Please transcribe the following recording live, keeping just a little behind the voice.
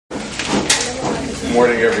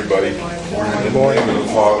Morning, everybody. Morning. In the name of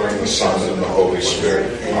the Father, and the Son, and the Holy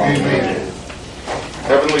Spirit. Amen.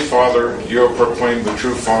 Heavenly Father, you have proclaimed the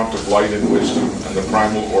true fount of light and wisdom, and the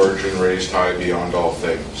primal origin raised high beyond all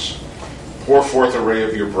things. Pour forth a ray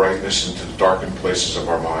of your brightness into the darkened places of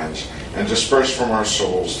our minds, and disperse from our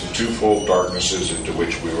souls the twofold darknesses into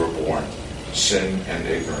which we were born, sin and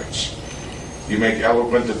ignorance. You make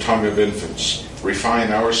eloquent the tongue of infants,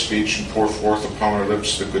 refine our speech, and pour forth upon our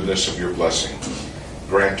lips the goodness of your blessing.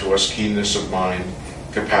 Grant to us keenness of mind,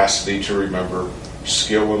 capacity to remember,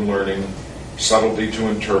 skill in learning, subtlety to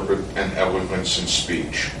interpret, and eloquence in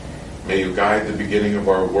speech. May you guide the beginning of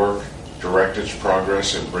our work, direct its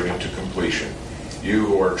progress, and bring it to completion. You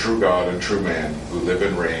who are true God and true man, who live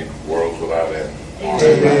and reign, world without end.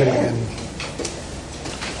 Amen.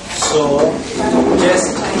 So,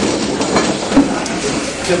 just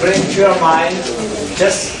to bring to your mind,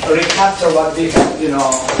 just recapture what we had,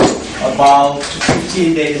 about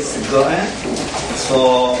 15 days ago.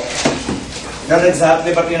 So, not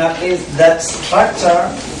exactly, but at least that structure.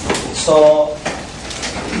 So,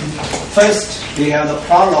 first we have the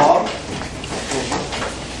prologue.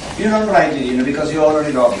 You don't write it, because you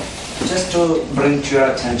already wrote it. Just to bring to your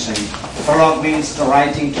attention. Prologue means the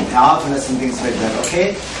writing to calculus and things like that,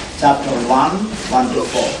 okay? Chapter 1 to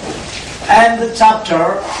 4. And the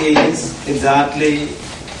chapter is exactly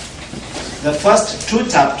the first two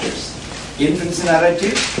chapters. Infant's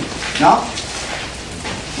narrative,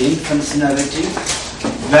 infant's narrative,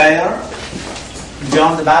 where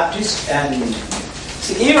John the Baptist and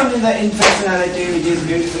even in the infant's narrative it is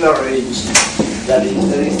beautifully arranged. That is,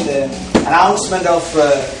 there is the announcement of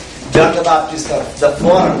John the Baptist, the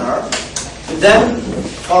forerunner, then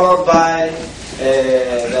followed by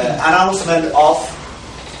the announcement of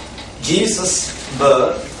Jesus'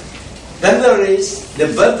 birth. Then there is the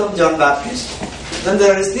birth of John Baptist. Then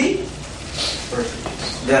there is the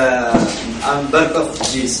birth of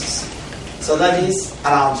Jesus. So that is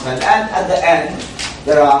announcement. And at the end,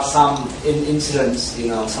 there are some incidents,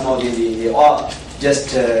 some of the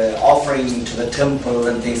just offering to the temple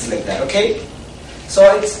and things like that. Okay? So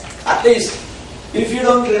it's at least, if you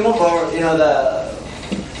don't remember,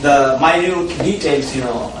 the minute details,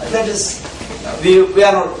 that is, we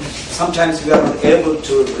are not, sometimes we are not able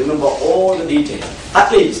to remember all the details.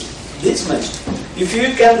 At least this much. If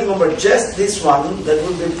you can remember just this one, that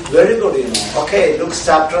would be very good, Okay, Luke's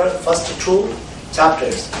chapter, first two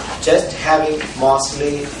chapters, just having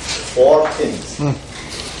mostly four things.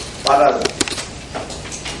 What are they?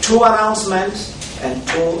 Two announcements and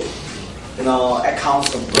two,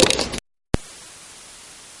 accounts of birth.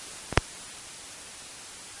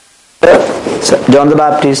 So John the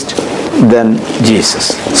Baptist, then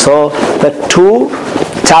Jesus. So the two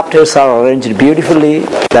chapters are arranged beautifully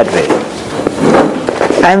that way.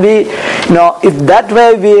 And we, if that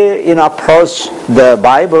way we, approach the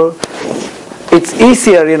Bible, it's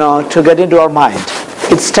easier, to get into our mind.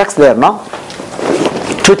 It's stuck there, no?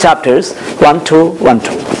 Two chapters, 1, 2, 1,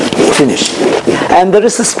 2. Finish. And there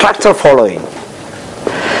is a structure following.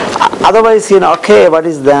 Otherwise, okay, what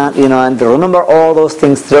is that? And to remember all those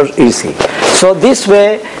things, they're easy. So this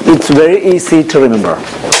way, it's very easy to remember.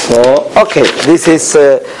 So, okay, this is,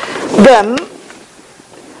 then,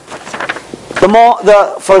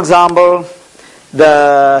 for example,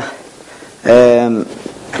 the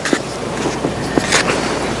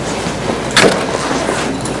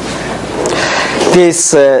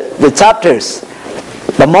chapters,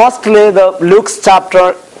 mostly the Luke's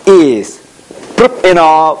chapter is,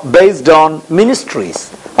 based on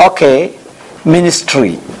ministries. Okay,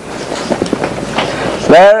 ministry.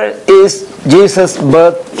 Where is Jesus'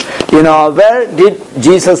 birth? Where did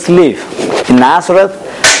Jesus live? In Nazareth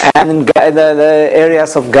and in the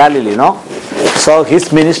areas of Galilee, So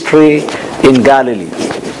his ministry in Galilee.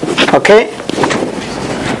 Okay?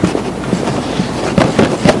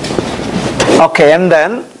 Okay, and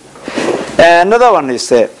then another one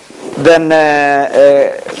is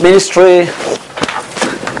ministry.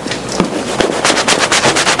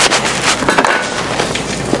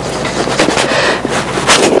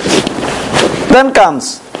 Then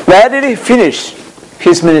comes, where did he finish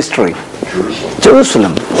his ministry?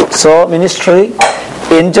 Jerusalem. So ministry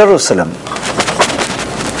in Jerusalem.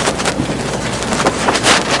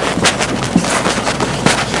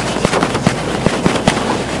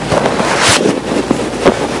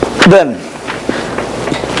 Then,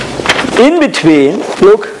 in between,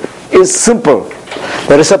 Luke is simple.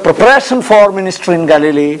 There is a preparation for ministry in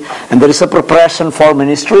Galilee, and there is a preparation for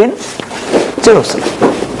ministry in Jerusalem.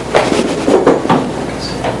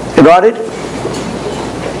 You got it?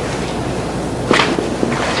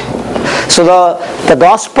 So the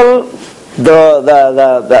gospel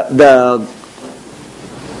the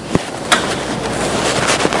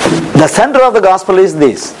center of the gospel is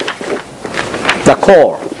this, the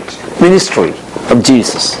core ministry of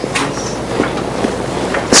Jesus.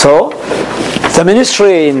 So, the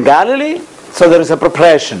ministry in Galilee, so there is a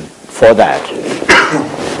preparation for that.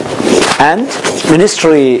 And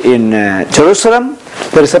ministry in Jerusalem,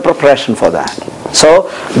 there is a preparation for that. So,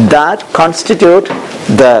 that constitutes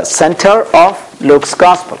the center of Luke's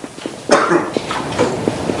gospel.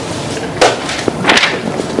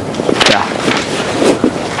 Yeah.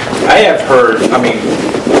 I have heard,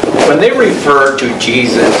 when they refer to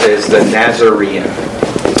Jesus as the Nazarene,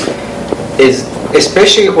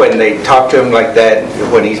 especially when they talk to him like that,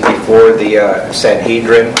 when he's before the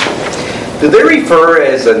Sanhedrin, do they refer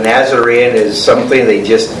as a Nazarene as something they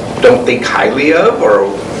just don't think highly of, or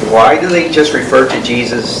why do they just refer to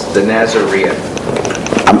Jesus the Nazarene?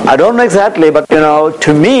 I don't know exactly, but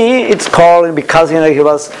to me it's called because he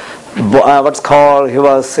was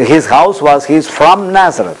his house was he's from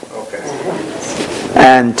Nazareth. Okay.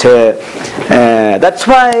 And that's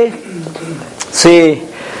why, see,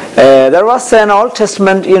 there was an Old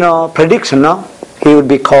Testament, prediction, no? He would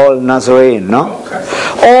be called Nazarene, no? Okay.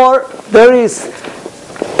 Or there is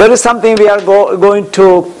something we are going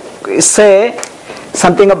to say,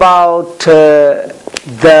 something about the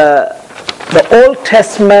Old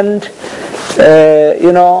Testament, the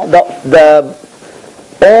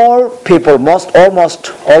all people, almost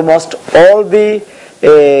all the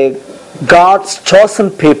God's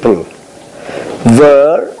chosen people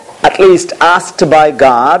were at least asked by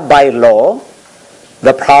God, by law,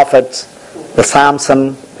 the prophets, the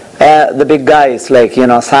Samson, the big guys like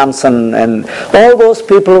Samson, and all those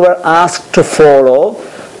people were asked to follow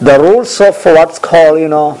the rules of what's called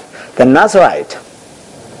the Nazarite.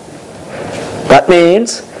 That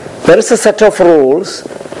means there is a set of rules.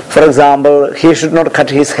 For example, he should not cut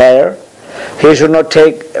his hair, he should not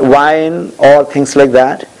take wine or things like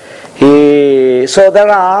that. So there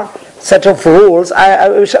are set of rules.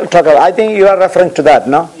 We shall talk about. I think you are referring to that,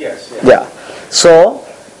 no? Yes. Yeah. So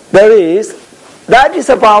that is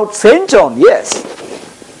about Saint John. Yes.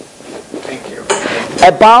 Thank you.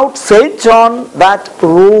 About Saint John, that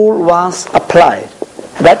rule was applied.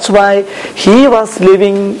 That's why he was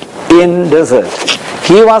living in desert.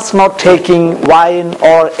 He was not taking wine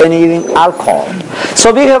or anything alcohol.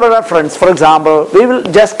 So we have a reference. For example, we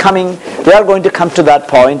are going to come to that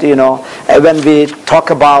point, when we talk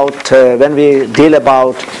about, when we deal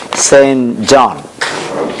about Saint John.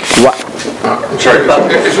 Sorry,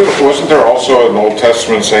 wasn't there also an Old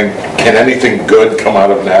Testament saying, can anything good come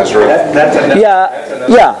out of Nazareth?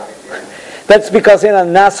 Yeah. That's because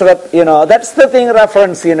Nazareth, that's the thing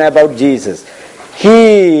reference about Jesus.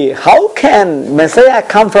 How can Messiah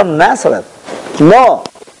come from Nazareth? No,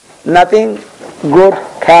 nothing good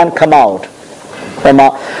can come out.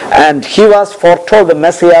 And he was foretold the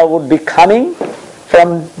Messiah would be coming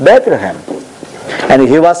from Bethlehem. And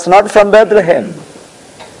he was not from Bethlehem.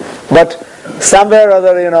 But somewhere or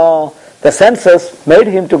other, the census made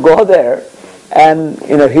him to go there. And,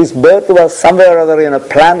 his birth was somewhere or other,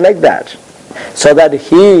 planned like that. So that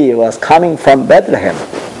he was coming from Bethlehem.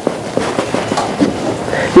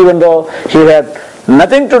 Even though he had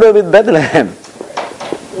nothing to do with Bethlehem.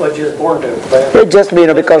 Was just born to Bethlehem. It just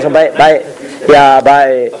because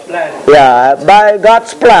by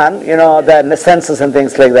God's plan, the census and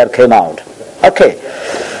things like that came out. Okay.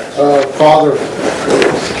 Father,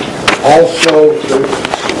 also,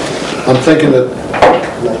 I'm thinking that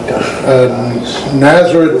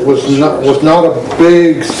Nazareth was not a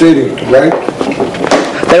big city, right?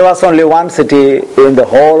 There was only one city in the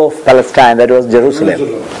whole of Palestine, that was Jerusalem.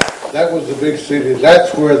 That was the big city.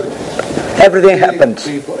 That's where everything happened.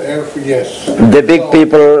 Yes. The big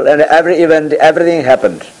people and every event, everything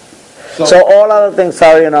happened. So all other things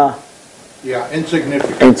are,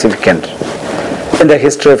 insignificant in the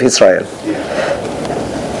history of Israel. Yeah.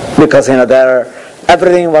 Because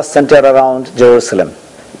everything was centered around Jerusalem.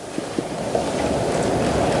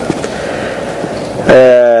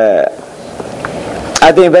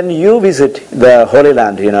 I think when you visit the Holy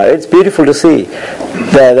Land, it's beautiful to see.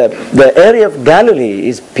 The area of Galilee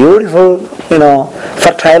is beautiful,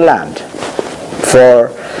 fertile land.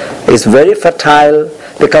 It's very fertile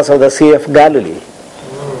because of the Sea of Galilee.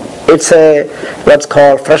 It's what's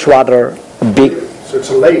called freshwater big. So it's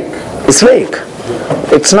a lake. It's a lake.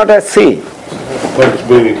 It's not a sea. But it's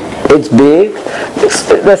big. It's big.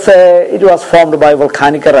 It was formed by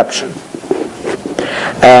volcanic eruption.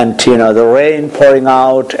 And the rain pouring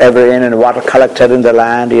out every in and water collected in the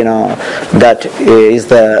land, that is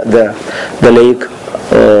the lake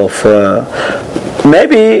of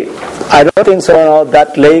maybe I don't think so. No,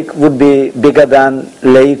 that lake would be bigger than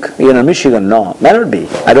Lake, Michigan. No, may not be.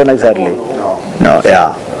 I don't know exactly. No,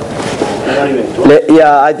 yeah. Not even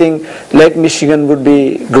Yeah, I think Lake Michigan would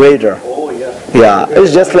be greater. Oh, yeah. Yeah,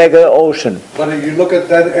 it's just like an ocean. But if you look at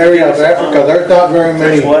that area of Africa, there's not very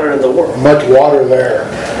There's water in the world. much water there.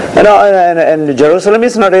 And Jerusalem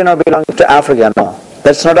is not belonging to Africa. No,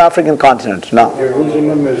 that's not African continent. No,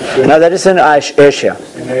 Jerusalem is no, that is in Asia.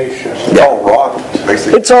 in Asia. It's all rock,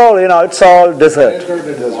 basically. It's all it's all desert.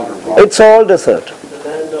 It's all desert.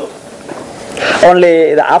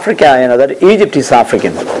 Only the Africa, that Egypt is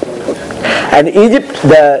African. And Egypt,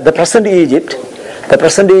 the present Egypt,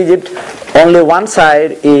 only one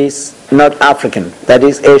side is not African. That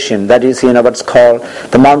is Asian. That is what's called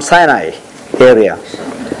the Mount Sinai area.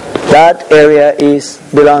 That area is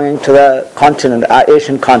belonging to the continent,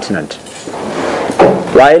 Asian continent.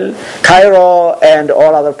 While Cairo and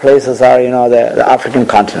all other places are, the African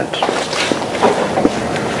continent.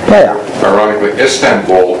 Yeah. Ironically,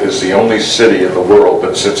 Istanbul is the only city in the world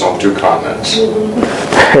that sits on two continents.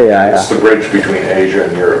 Yeah. It's the bridge between Asia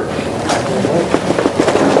and Europe.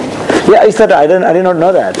 Yeah, is that I did not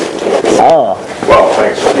know that. Oh. Well,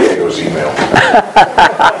 thanks for Diego's email.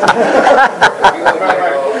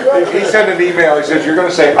 He sent an email. He says, you're going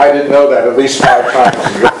to say, I didn't know that at least 5 times.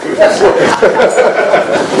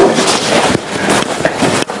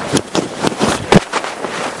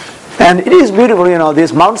 And it is beautiful,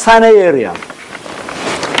 this Mount Sinai area.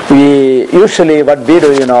 We usually, what we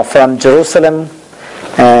do, from Jerusalem,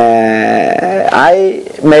 I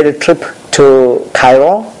made a trip to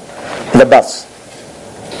Cairo in the bus.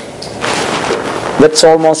 That's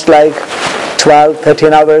almost like 12,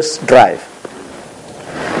 13 hours drive.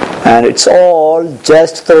 And it's all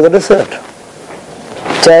just through the desert.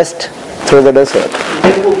 Just through the desert.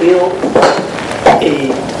 They will build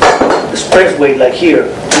a expressway like here.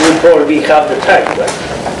 It will probably be half the time, right?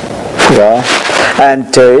 Yeah.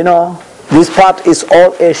 And this part is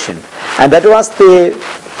all Asian. And that was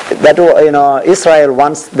Israel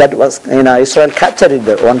once, Israel captured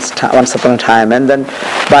it once upon a time, and then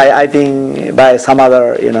by some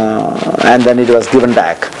other, and then it was given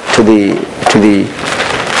back to the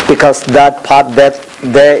because that part that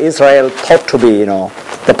Israel thought to be,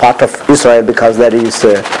 the part of Israel, because that is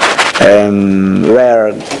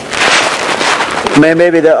where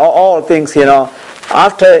maybe all things,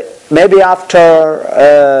 after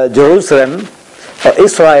Jerusalem,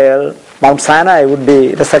 Israel, Mount Sinai would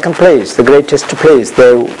be the second place, the greatest place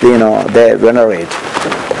they venerate,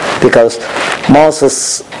 because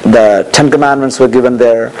Moses, the 10 Commandments were given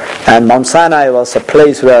there, and Mount Sinai was a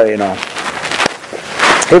place where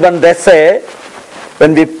even they say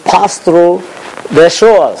when we pass through, they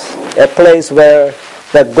show us a place where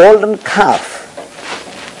the golden calf.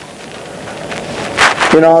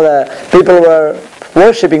 The people were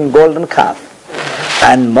worshipping golden calf,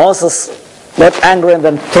 and Moses got angry and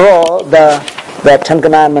then throw the 10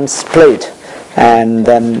 Commandments plate, and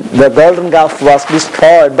then the golden calf was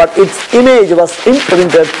destroyed, but its image was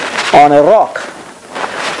imprinted on a rock.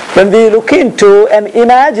 When we look into and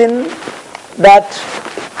imagine that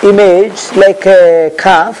image like a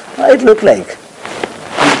calf, it looked like.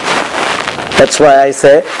 That's why I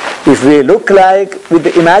say, if we look like with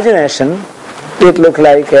the imagination, it looked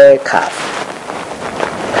like a calf.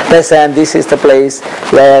 They say, and this is the place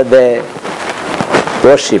where they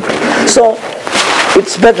worship. So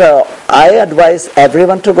it's better. I advise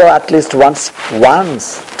everyone to go at least once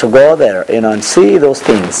to go there, and see those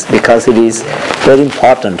things, because it is very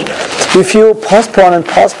important. If you postpone,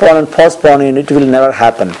 it will never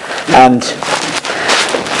happen. And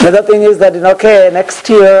another thing is that next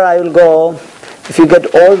year I will go. If you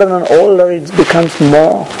get older and older, it becomes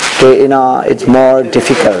more, it's more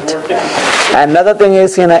difficult. Another thing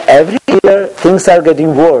is, every year things are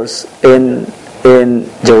getting worse in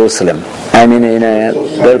Jerusalem. I mean, in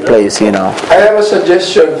their place, I have a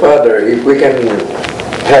suggestion, Father. If we can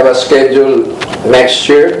have a schedule next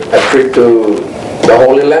year, a trip to the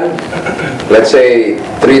Holy Land, let's say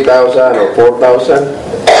 3,000 or 4,000.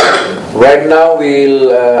 Right now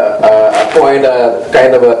we'll appoint a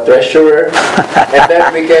kind of a treasurer, and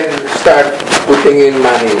then we can start putting in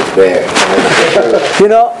money there.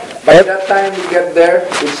 By that time we get there,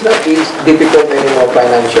 it's not difficult anymore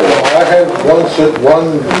financially. I have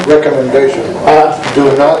one recommendation.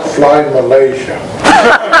 Do not fly Malaysia.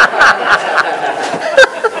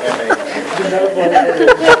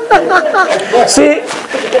 See,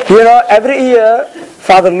 every year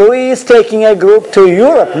Father Louis is taking a group to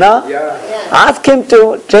Europe now. Yeah. Ask him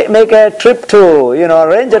to make a trip to,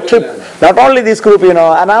 arrange a trip. Not only this group,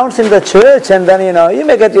 announce in the church, and then, you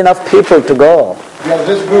may get enough people to go. Yeah,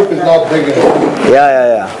 this group is not big enough.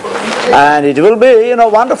 Yeah. And it will be,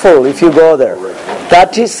 wonderful if you go there.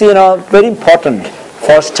 That is, very important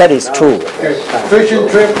for studies too. Okay, fishing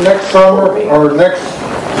trip next summer or next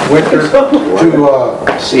winter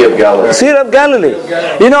to Sea of Galilee. Sea of Galilee.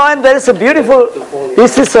 And there is a beautiful,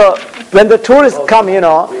 when the tourists come,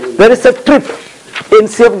 there is a trip in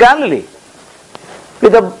Sea of Galilee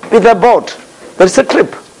with a boat. There is a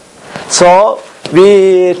trip. So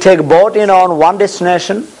we take a boat, on one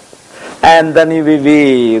destination, and then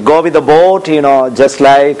we go with the boat, just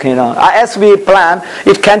like, as we plan.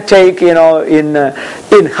 It can take, in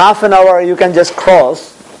half an hour you can just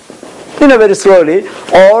cross, very slowly,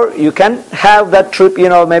 or you can have that trip,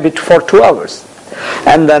 maybe for 2 hours.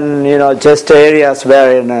 And then, just areas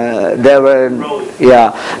where there were,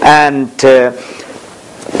 and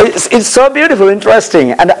it's so beautiful,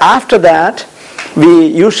 interesting. And after that, we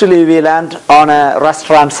usually land on a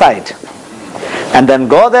restaurant site, and then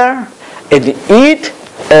go there and eat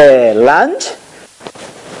lunch,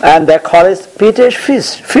 and they call it Peter's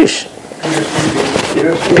fish.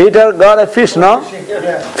 Peter got a fish, no?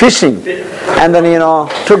 Fishing. And then,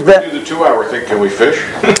 took the... Do the 2-hour thing, can we fish?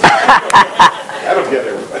 That'll get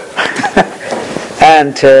everybody.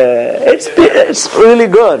 And it's really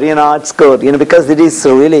good, it's good, because it is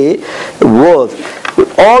really worth.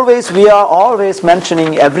 We are always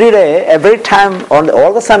mentioning every day, every time, on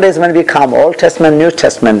all the Sundays when we come, Old Testament, New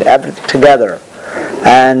Testament, together.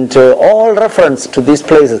 And all reference to these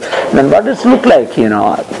places. Then what does it look like,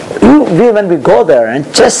 when we go there and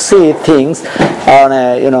just see things on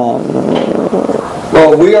a,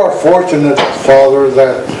 Well, we are fortunate, Father,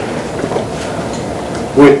 that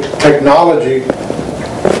with technology,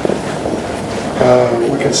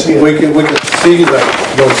 we can see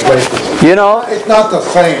those places. It's not the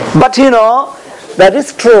same. But that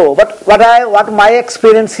is true. But what my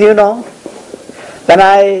experience, when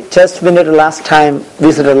I just visited last time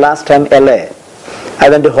LA, I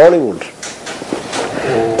went to Hollywood,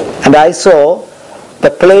 and I saw the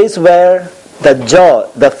place where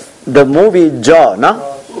the movie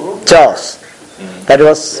Jaws, that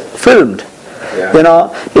was filmed.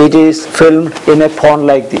 It is filmed in a pond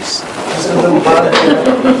like this.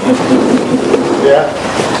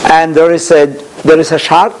 And there is a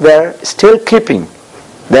shark there still keeping.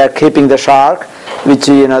 They are keeping the shark, which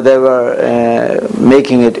they were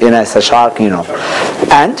making it in as a shark, and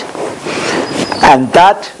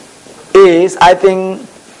that is, I think,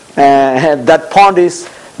 that pond is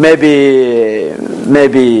maybe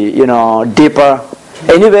deeper.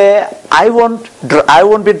 Anyway, I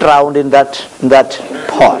won't be drowned in that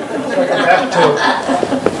pond.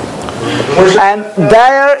 And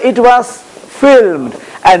there it was filmed,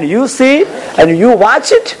 and you see, and you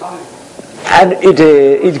watch it, and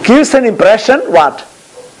it gives an impression. What?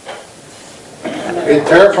 It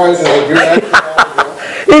terrifies us.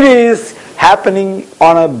 It is happening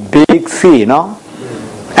on a big sea,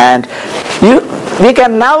 and we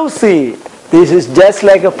can now see this is just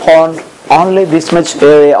like a pond, only this much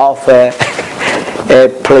area of a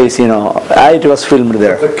place, It was filmed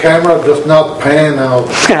there. The camera does not pan out.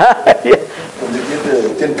 When they did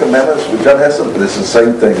the Ten Commandments with John Heston, it's the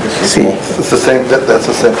same thing. It's the same. That's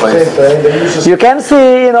the same place. You can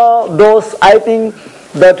see, those. I think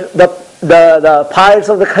that the Pirates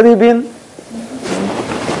of the Caribbean,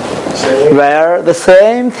 where the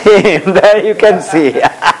same thing. There you can see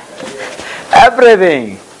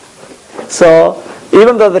everything. So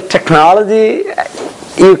even though the technology,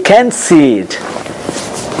 you can see it.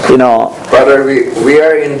 Brother, we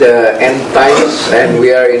are in the end times, and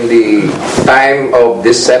we are in the time of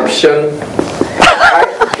deception.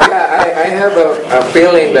 I have a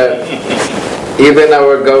feeling that even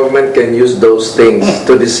our government can use those things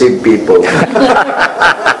to deceive people.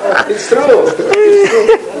 It's true.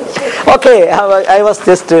 Okay, I was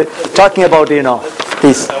just talking about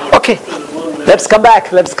this. Okay, let's come back.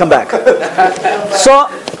 So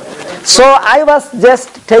I was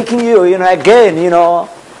just taking you, again,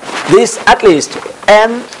 this at least,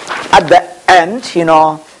 and at the end,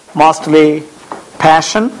 mostly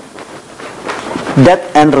passion,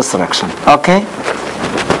 death and resurrection. Okay?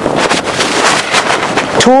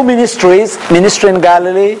 2 ministries, ministry in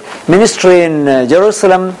Galilee, ministry in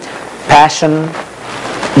Jerusalem, passion,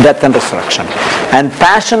 death and resurrection. And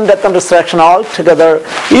passion, death and resurrection all together,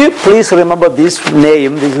 you please remember this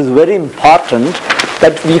name, this is very important,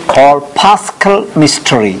 that we call Paschal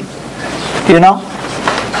mystery.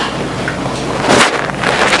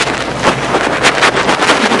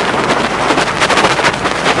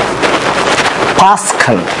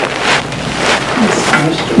 Paschal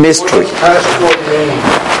mystery.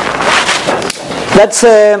 That's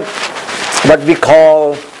what we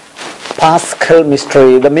call Paschal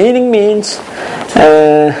mystery. The meaning means,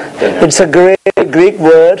 it's a Greek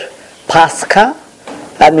word, Pascha.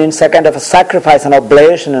 That means a kind of a sacrifice and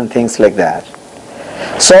oblation and things like that.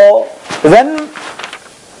 So when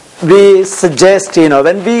we suggest,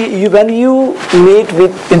 when you meet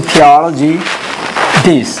with in theology,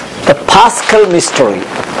 the Paschal mystery,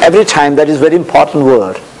 every time, that is very important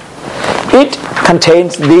word. It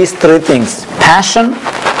contains these three things: passion,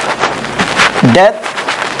 death,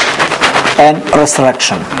 and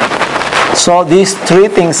resurrection. So these three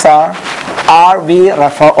things we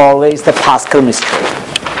refer always the Paschal mystery.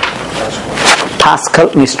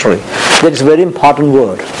 Paschal mystery. That is a very important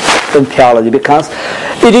word in theology, because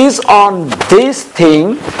it is on this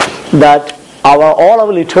thing that all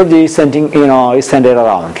our liturgy is centered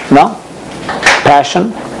around. No?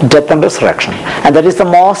 Passion, death, and resurrection. And that is the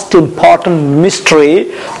most important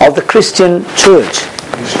mystery of the Christian church.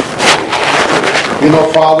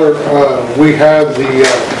 Father, we have the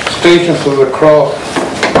Stations of the Cross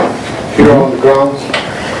here on the grounds,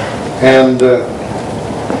 and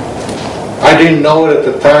I didn't know it at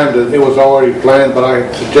the time that it was already planned, but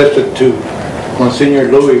I suggested to Monsignor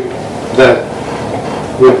Louis that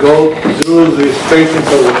we go through the Stations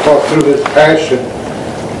of the Cross, through his passion.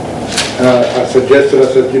 I said,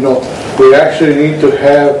 we actually need to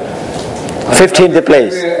have 15th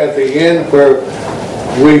place at the end where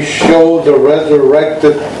we show the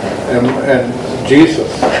resurrected and Jesus.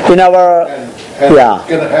 In our, and it's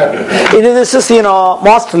going to happen. This is,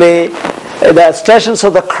 mostly the Stations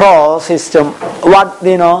of the Cross is what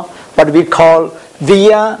we call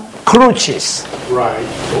Via Crucis. Right.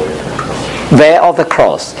 Way of the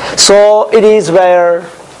cross. So it is where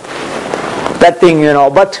that thing,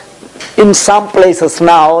 but in some places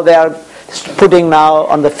now they are putting now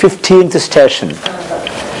on the 15th station.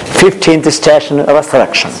 15th station,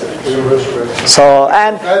 resurrection. So,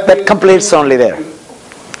 and that completes only there.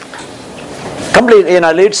 Complete,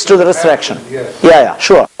 leads to the resurrection. Yeah,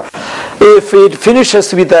 sure. If it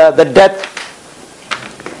finishes with the death,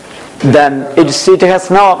 then it has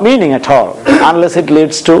no meaning at all, unless it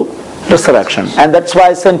leads to resurrection. And that's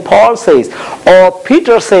why St. Paul says, or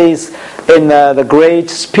Peter says in the great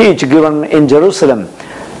speech given in Jerusalem,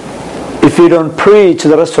 if we don't preach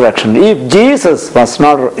the resurrection, if Jesus was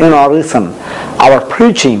not risen, our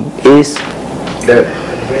preaching is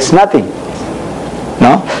it's nothing.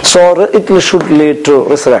 No? So it should lead to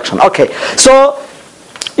resurrection. Okay. So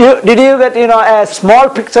did you get a small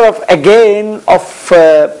picture of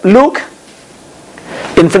Luke?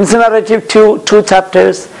 Infancy narrative, two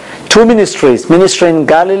chapters, two ministries: ministry in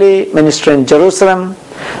Galilee, ministry in Jerusalem.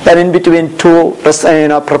 Then in between two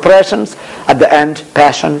preparations, at the end,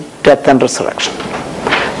 passion, death, and resurrection.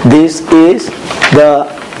 This is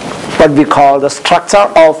what we call the structure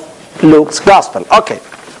of Luke's gospel. Okay.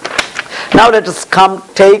 Now let us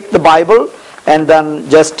take the Bible and then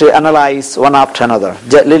just analyze one after another,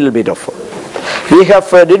 a little bit of it. We have.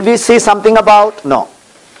 Did we see something about? No.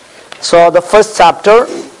 So the first chapter,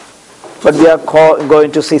 what we are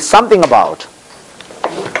going to see something about.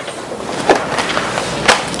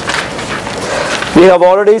 We have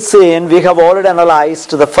already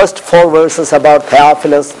analyzed the first 4 verses about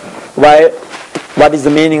Theophilus, what is the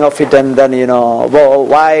meaning of it, and then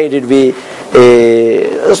why did we,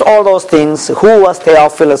 all those things, who was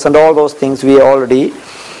Theophilus, and all those things we already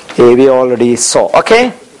saw.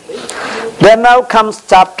 Okay. Then now comes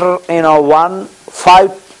chapter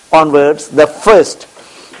 1:5 onwards, the first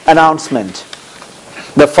announcement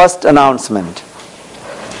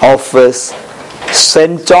of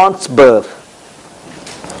St. John's birth.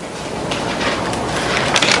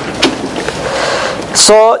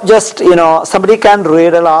 So just, somebody can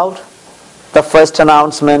read aloud the first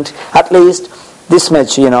announcement, at least this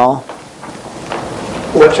much, What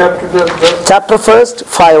chapter does that? Chapter 1,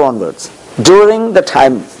 5 onwards. During the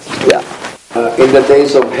time, in the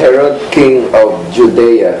days of Herod, king of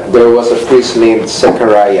Judea, there was a priest named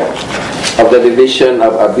Zechariah of the division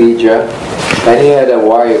of Abijah, and he had a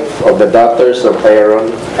wife of the daughters of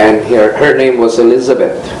Aaron, and her name was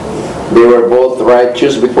Elizabeth. They were both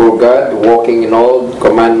righteous before God, walking in all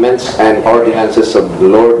commandments and ordinances of the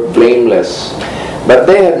Lord blameless. But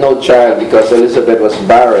they had no child because Elizabeth was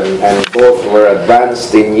barren, and both were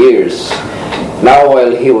advanced in years. Now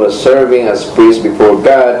while he was serving as priest before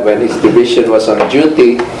God, when his division was on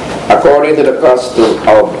duty, according to the custom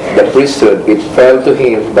of the priesthood, it fell to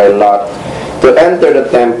him by lot to enter the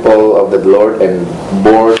temple of the Lord and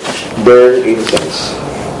burn incense.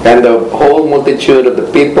 And the whole multitude of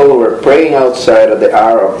the people were praying outside at the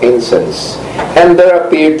hour of incense. And there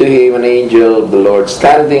appeared to him an angel of the Lord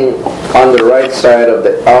standing on the right side of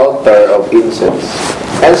the altar of incense.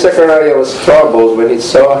 And Zechariah was troubled when he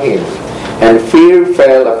saw him, and fear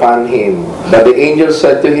fell upon him. But the angel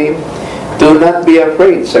said to him, "Do not be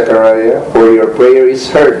afraid, Zechariah, for your prayer is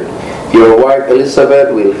heard. Your wife Elizabeth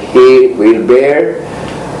will bear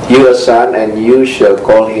you a son, and you shall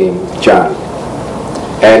call him John.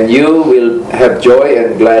 And you will have joy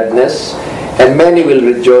and gladness, and many will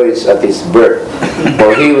rejoice at his birth.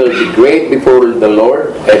 For he will be great before the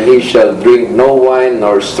Lord, and he shall drink no wine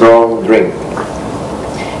nor strong drink.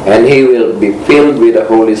 And he will be filled with the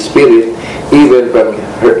Holy Spirit, even from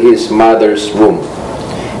his mother's womb.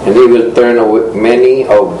 And he will turn away many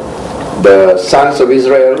of the sons of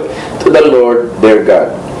Israel to the Lord their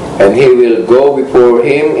God. And he will go before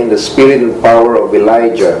him in the spirit and power of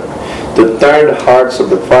Elijah, to turn the hearts of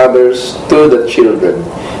the fathers to the children,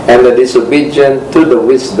 and the disobedient to the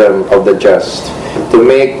wisdom of the just, to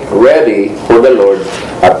make ready for the Lord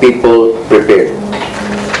a people prepared."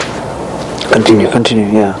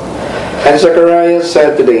 Continue, yeah. And Zechariah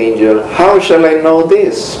said to the angel, "How shall I know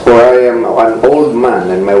this? For I am an old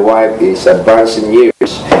man, and my wife is advanced in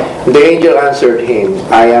years." The angel answered him,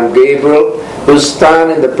 "I am Gabriel, who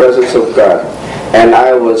stand in the presence of God. And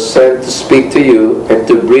I was sent to speak to you and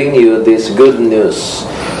to bring you this good news.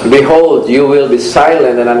 Behold, you will be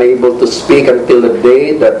silent and unable to speak until the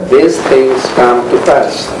day that these things come to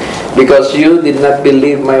pass, because you did not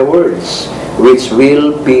believe my words, which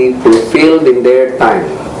will be fulfilled in their time."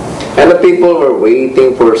 And the people were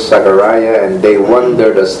waiting for Zechariah, and they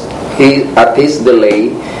wondered at his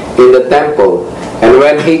delay in the temple. And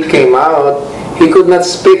when he came out, he could not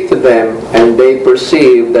speak to them, and they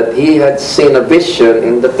perceived that he had seen a vision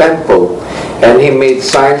in the temple. And he made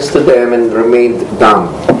signs to them and remained dumb.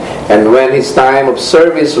 And when his time of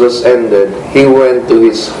service was ended, he went to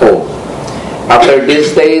his home. After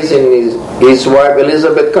these days, his wife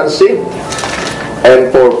Elizabeth conceived.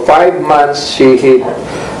 And for 5 months she hid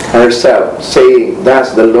herself, saying,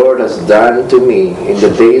 "Thus the Lord has done to me in the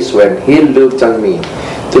days when he looked on me,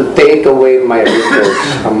 to take away my reproach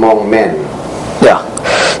among men." Yeah.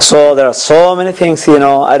 So there are so many things,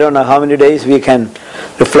 I don't know how many days we can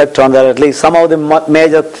reflect on that. At least some of the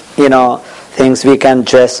major, things we can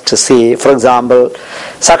just see. For example,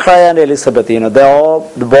 Zechariah and Elizabeth, they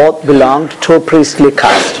both belonged to a priestly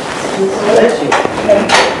caste.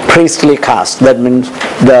 Priestly caste. That means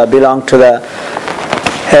they belong to the...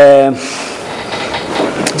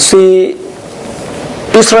 see,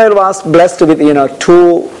 Israel was blessed with,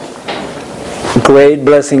 two great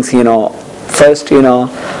blessings, First,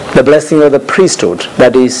 the blessing of the priesthood,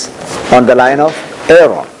 that is on the line of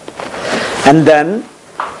Aaron. And then,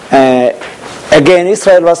 again,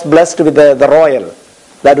 Israel was blessed with the royal,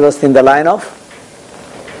 that was in the line of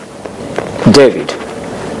David.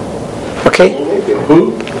 Okay? Who?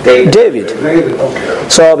 David. Okay.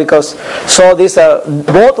 So these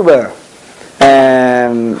both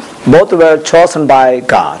were chosen by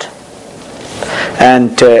God.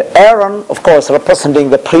 And Aaron, of course, representing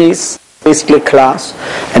the priestly class,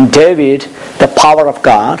 and David, the power of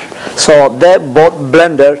God. So they both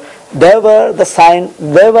blended. They were the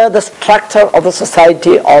structure of the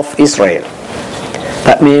society of Israel.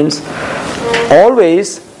 That means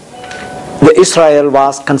always the Israel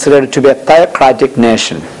was considered to be a theocratic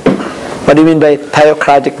nation. What do you mean by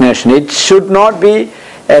theocratic nation? It should not be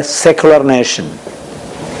a secular nation.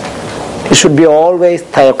 It should be always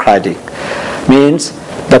theocratic. Means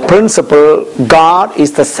the principle, God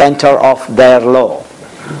is the center of their law.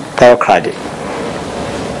 Theocratic.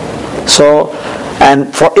 So,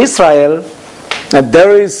 and for Israel,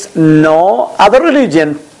 there is no other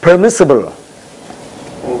religion permissible.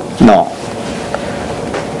 No.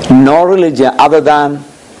 No religion other than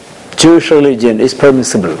Jewish religion is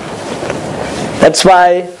permissible. That's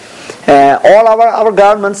why all our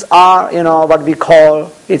governments are, what we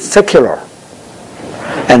call, it's secular.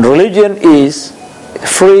 And religion is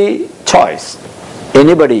free choice.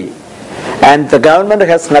 Anybody. And the government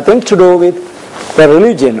has nothing to do with the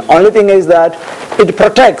religion. Only thing is that it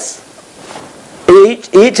protects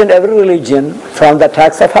each and every religion from the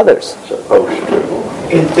attacks of others.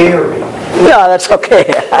 In theory. Yeah, that's okay.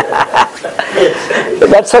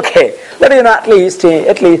 That's okay. But at least in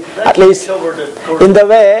the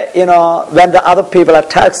way, when the other people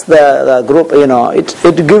attacks the group,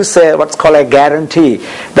 it gives what's called a guarantee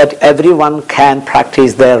that everyone can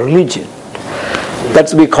practice their religion.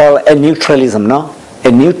 That's we call a neutralism, no?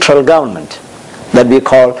 A neutral government. That we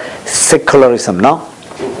call secularism, no?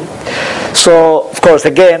 So, of course,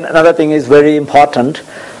 again, another thing is very important.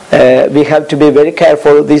 we have to be very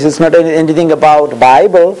careful. This is not anything about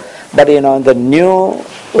Bible, but the new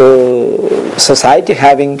society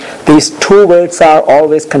having these two words are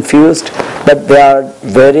always confused, but they are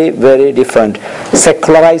very, very different.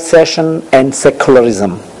 Secularization and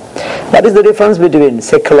secularism. What is the difference between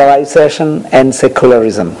secularization and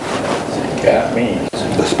secularism? Yeah, me.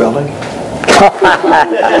 The spelling?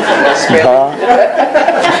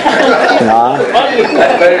 No.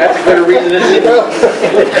 That's a better reason, isn't it?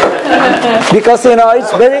 Because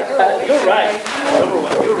it's very. You're right.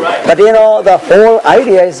 You're right. But the whole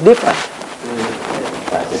idea is different.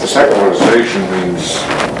 Secularization means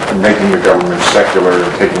making the government secular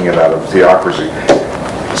and taking it out of theocracy.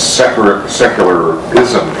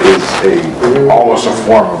 Secularism is almost a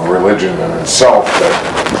form of religion in itself,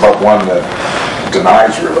 but one that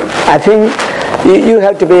denies religion. I think you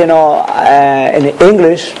have to be, in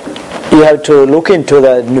English, you have to look into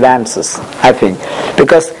the nuances, I think.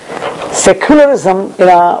 Because secularism,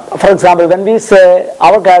 for example, when we say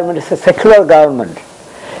our government is a secular government,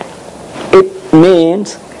 it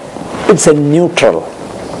means it's a neutral.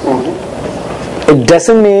 It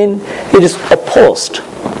doesn't mean it is opposed.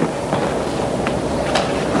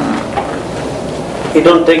 You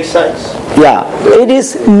don't take sides. Yeah, it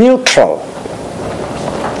is neutral.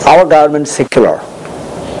 Our government is secular.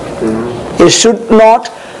 It should not,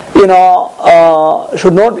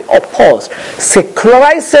 should not be opposed.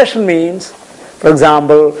 Secularization means, for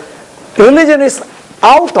example, religion is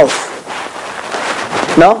out of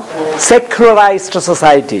secularized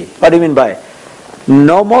society. What do you mean by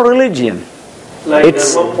no more religion? Like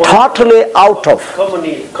It's at one point, totally out of.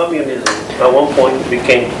 communism at one point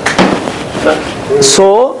became.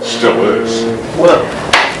 So Still is. Well,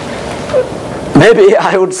 maybe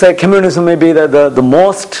I would say communism may be the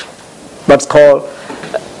most, what's called,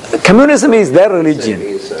 communism is their religion.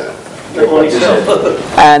 only so.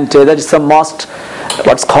 And that is the most,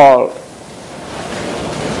 what's called,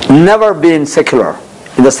 never been secular,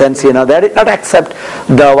 in the sense, they did not accept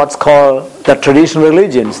the what's called the traditional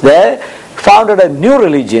religions. They founded a new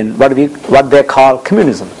religion, what they call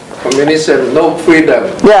communism. Communism, no freedom.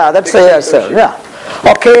 Yeah, that's yeah.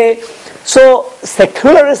 Okay, so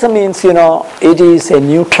secularism means, it is a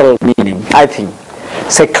neutral meaning, I think.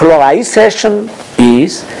 Secularization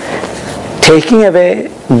is taking away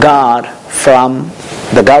God from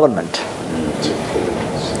the government.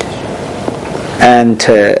 And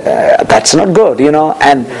that's not good,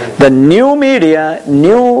 And the new media,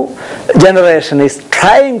 new generation is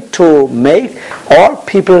trying to make all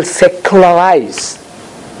people secularize.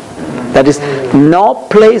 That is no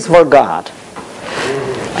place for God.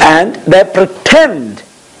 And they pretend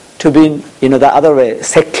to be, the other way,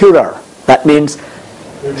 secular. That means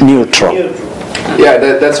neutral. Yeah,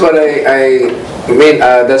 that's what I mean.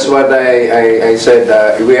 That's what I said.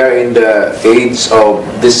 We are in the age of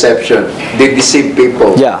deception. They deceive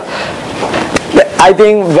people. Yeah. I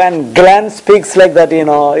think when Glenn speaks like that,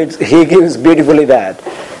 he gives beautifully that.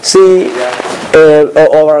 See,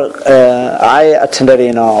 I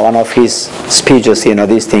attended, one of his speeches,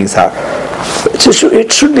 these things are.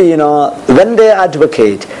 It should be, when they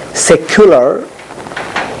advocate secular,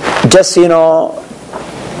 just,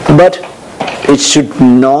 but it should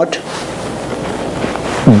not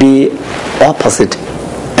be opposite,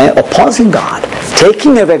 opposing God,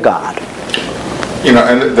 taking away God.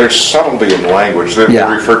 And there's subtlety in language that Yeah.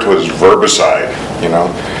 they refer to as verbicide,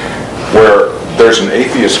 where there's an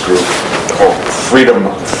atheist group called Freedom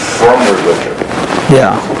from Religion.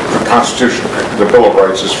 Yeah. The Constitution, the Bill of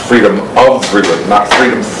Rights is freedom of religion, not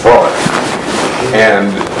freedom from it.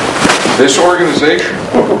 And this organization,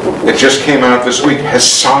 it just came out this week, has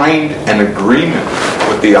signed an agreement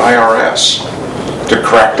with the IRS to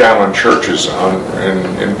crack down on churches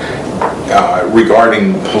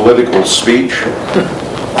regarding political speech.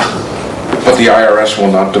 But the IRS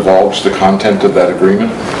will not divulge the content of that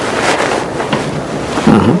agreement.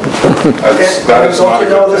 That is not a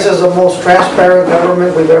good this thing. is the most transparent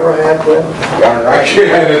government we've ever had, Glenn.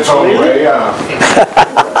 In its own way, yeah.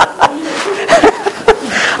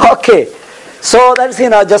 Okay, so that's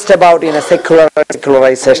just about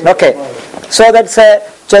secularization. Okay, so that's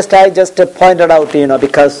I just pointed out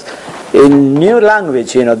because in new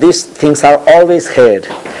language these things are always heard,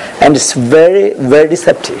 and it's very, very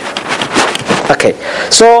deceptive. Okay,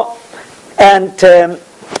 so and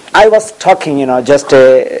I was talking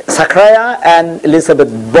Zachariah and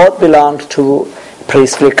Elizabeth both belonged to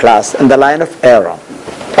priestly class in the line of Aaron.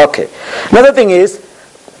 Okay, another thing is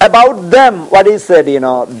about them, what is said,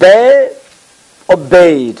 they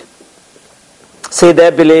obeyed. See, they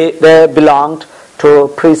belonged to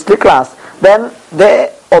priestly class. Then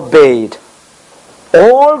they obeyed.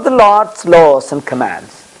 all the Lord's laws and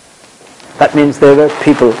commands. That means they were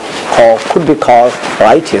people who could be called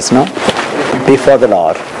righteous, no? Before the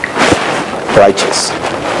Lord. Righteous.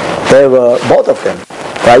 They were, both of them,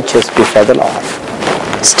 righteous before the Lord.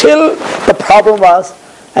 Still, the problem was,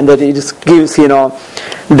 and that it gives,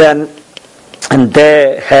 then, and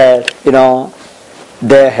they had,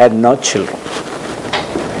 they had no children.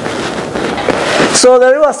 So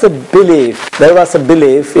there was a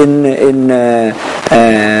belief in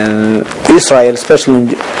Israel,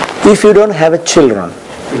 especially if you don't have children,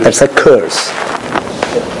 that's a curse.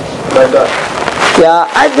 Yeah,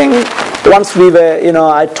 I think once we were,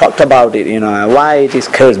 I talked about it, why it is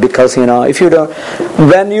cursed, because, if you don't,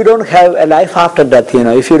 when you don't have a life after death,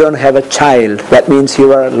 if you don't have a child, that means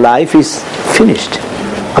your life is finished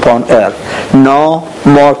upon earth. No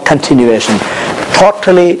more continuation.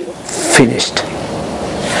 Totally finished.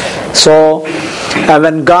 So,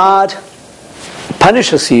 when God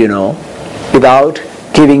punishes you, without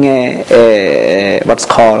giving a what's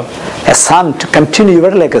called a son to continue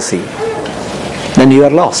your legacy, then you are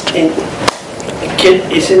lost.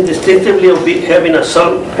 Isn't distinctively of having a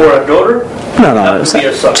son or a daughter? No. Be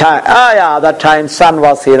a son. That time son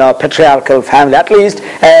was patriarchal family. At least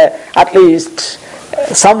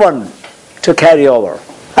someone to carry over.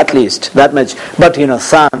 At least that much. But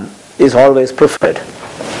son is always preferred.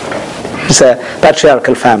 It's a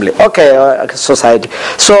patriarchal family. Okay, society.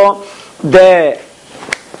 So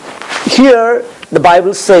here the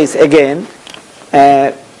Bible says again,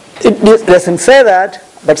 it doesn't say that,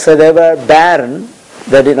 but say they were barren,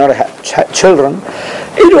 they did not have children.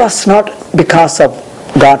 It was not because of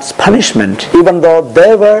God's punishment, even though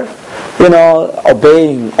they were,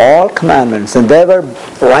 obeying all commandments and they were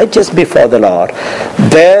righteous before the Lord.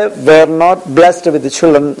 They were not blessed with the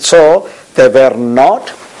children, so they were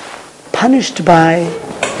not punished by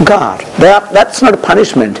God. That's not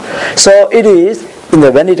punishment. So it is,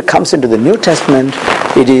 when it comes into the New Testament,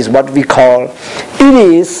 it is what we call, it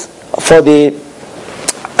is for the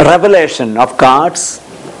revelation of God's,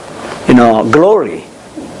 glory.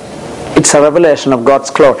 It's a revelation of God's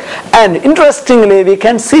glory. And interestingly, we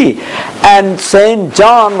can see, and Saint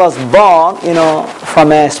John was born,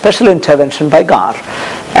 from a special intervention by God.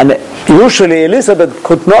 And usually Elizabeth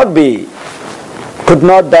could not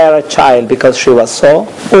bear a child because she was so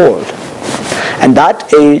old. And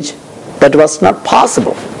that age, that was not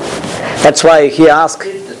possible. That's why he asked.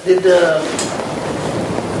 Did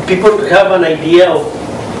people have an idea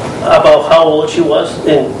about how old she was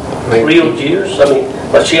in real years? I mean,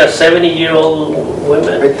 was she a 70-year-old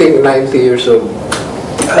woman? I think 90 years old.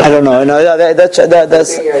 I don't know. That's. I think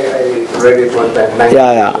I read it one time.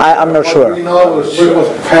 I'm not sure. She was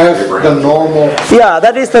past the normal. Yeah,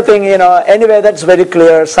 that is the thing. Anyway, that's very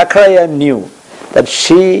clear. Zachariah knew that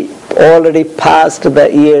she already passed the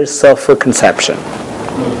years of conception.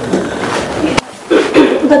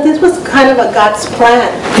 But this was kind of a God's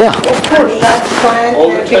plan. Yeah. Of course, God's plan.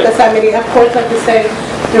 Because of course, like you say,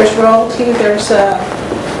 there's royalty, there's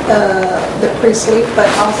the priestly, but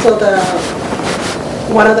also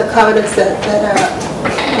one of the covenants that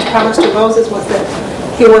promised to Moses was that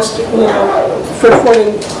he was,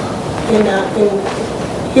 fulfilling in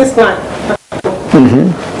his life.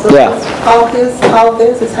 Mm-hmm. So all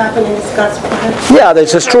this is happening in God's plan. Yeah,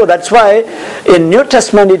 this is true. That's why in New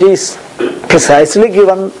Testament it is precisely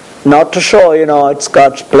given not to show, it's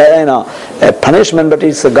God's plan, a punishment, but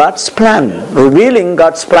it's God's plan, revealing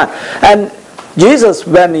God's plan. And Jesus,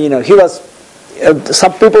 when he was,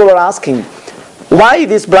 some people were asking, why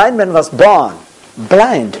this blind man was born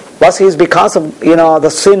blind? Was he because of the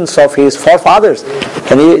sins of his forefathers?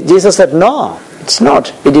 And Jesus said, no, it's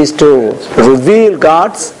not. It is to reveal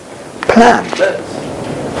God's plan.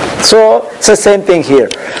 So it's the same thing here.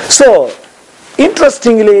 So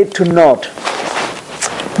interestingly to note,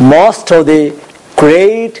 most of the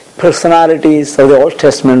great personalities of the Old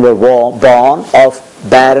Testament were born of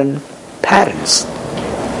barren parents.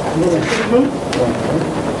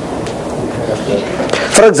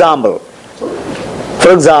 For example,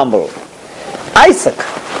 Isaac,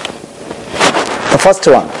 the first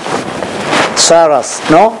one. Sarah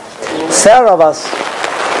was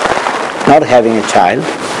not having a child.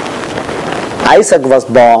 Isaac was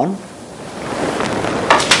born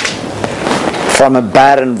from a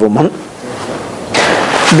barren woman.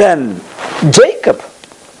 Then Jacob,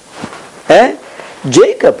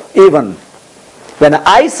 even when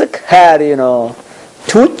Isaac had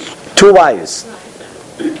two wives,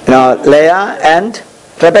 Leah and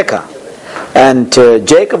Rebecca, and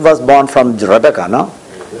Jacob was born from Rebecca, no?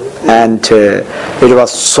 And it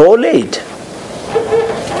was so late.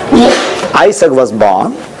 Isaac was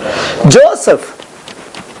born. Joseph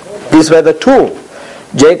These were the two.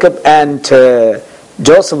 Jacob and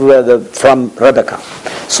Joseph were from Rebekah.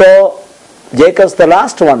 So Jacob's the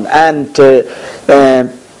last one, and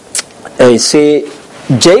see,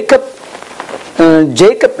 Jacob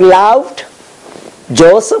loved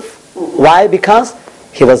Joseph. Why? Because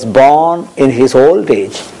he was born in his old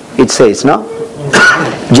age. It says, no?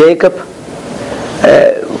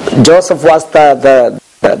 Joseph was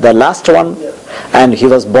the last one, and he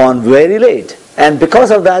was born very late. And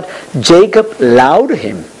because of that, Jacob loved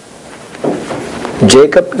him.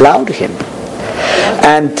 Jacob loved him.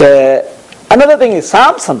 And another thing is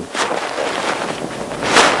Samson.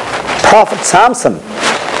 Prophet Samson.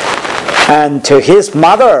 And his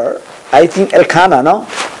mother, I think Elkanah, no?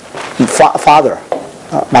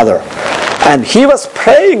 Mother. And he was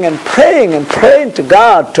praying and praying and praying to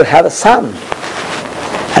God to have a son.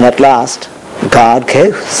 And at last, God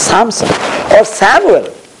gave Samson, or Samuel.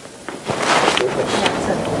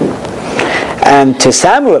 And to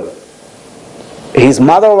Samuel, his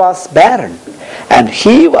mother was barren. And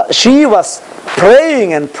she was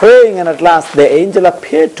praying and praying, and at last the angel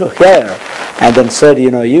appeared to her and then said,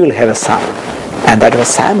 you will have a son. And that was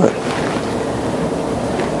Samuel.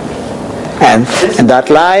 And that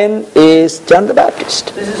line is John the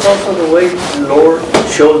Baptist. This is also the way the Lord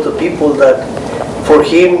shows the people that for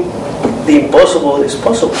Him the impossible is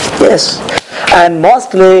possible. Yes. And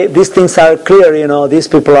mostly these things are clear, these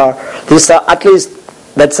are at least,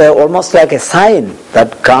 that's almost like a sign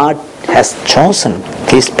that God has chosen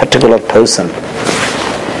this particular person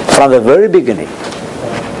from the very beginning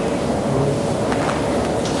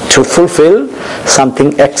to fulfill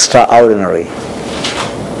something extraordinary.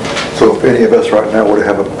 So if any of us right now were to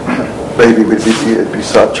have a baby, it'd be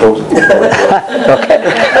so chosen. Okay.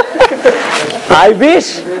 I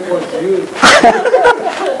wish.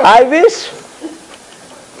 I wish.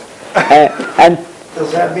 And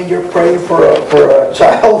does that mean you're praying for a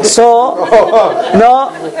child? So,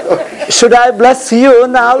 no, should I bless you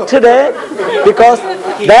now today? Because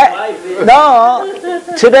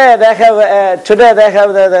today they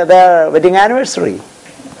have their wedding anniversary.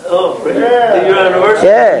 Oh, really? Your anniversary?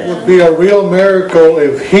 Yeah. It would be a real miracle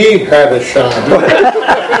if he had a son.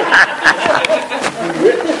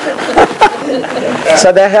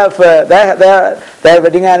 So they have their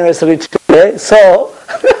wedding anniversary today. So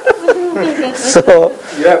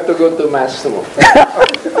you have to go to Mass tomorrow.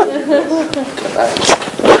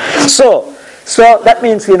 So that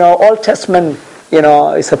means Old Testament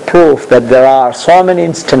is a proof that there are so many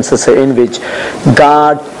instances in which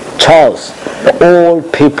God chose all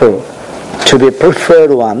people to be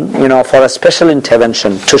preferred one, for a special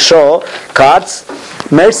intervention to show God's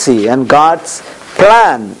mercy and God's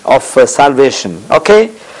plan of salvation.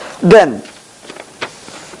 Okay? Then,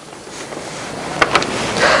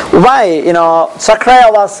 why,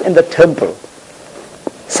 Zechariah was in the temple.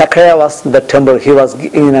 Zechariah was in the temple. He was,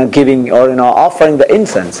 giving or, offering the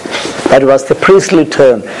incense. That was the priestly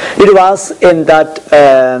turn. It was in that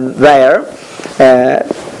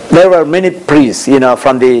there were many priests,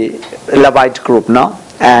 from the Levite group, no?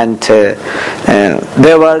 And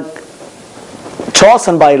they were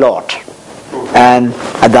chosen by Lord. And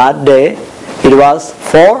at that day, it was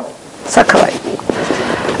for Zechariah.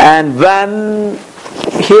 And when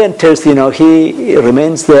he enters, he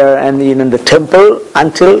remains there and in the temple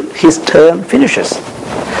until his turn finishes.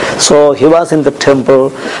 So he was in the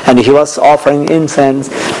temple and he was offering incense,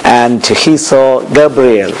 and he saw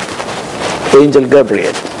Gabriel, angel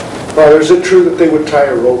Gabriel. Father, is it true that they would tie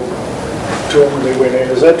a rope to him when they went in?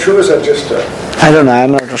 Is that true? Is that just I don't know.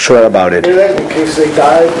 I'm not sure about it. in case they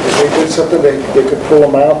died, if they did something, they could pull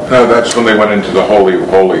them out? No, that's when they went into the Holy of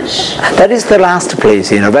Holies. That is the last place,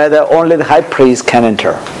 where only the high priest can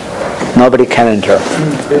enter. Nobody can enter.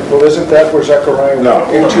 Well, isn't that where Zechariah went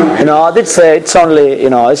into? It's only,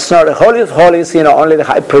 it's not the Holy of Holies, only the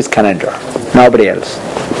high priest can enter. Nobody else.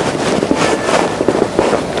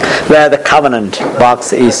 Where the covenant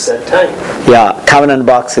box is, covenant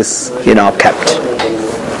box is, kept.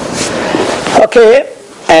 Okay,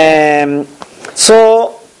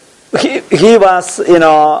 so he was,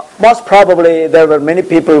 most probably there were many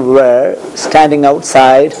people who were standing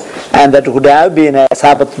outside, and that would have been a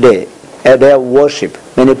Sabbath day, a day of worship.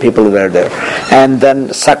 Many people were there. And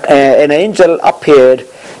then an angel appeared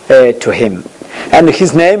to him. And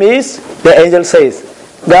his name is, the angel says,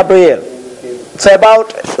 Gabriel. So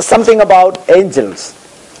something about angels.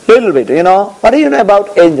 Little bit, What do you know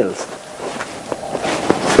about angels?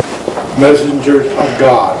 Messengers of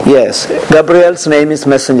God. Yes, Gabriel's name is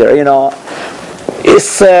messenger.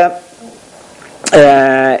 It's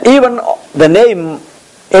even the name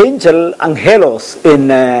angel angelos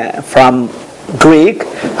from Greek,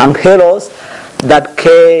 angelos, that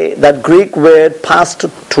Greek word passed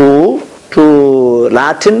to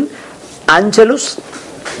Latin, angelus,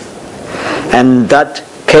 and that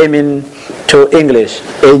came into English,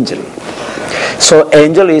 angel. So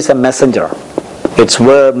angel is a messenger. Its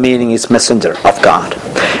verb meaning is messenger of God.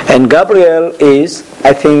 And Gabriel is,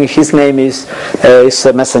 I think his name is a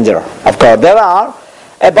messenger of God. There are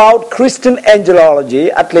about Christian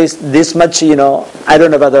angelology, at least this much, I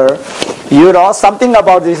don't know whether you know something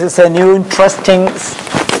about this. Is a new interesting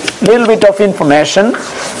little bit of information.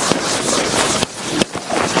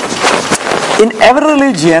 In every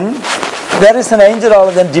religion, there is an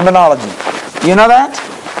angelology and demonology. You know that?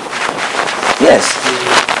 Yes.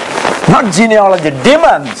 Not genealogy,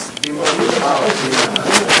 demons.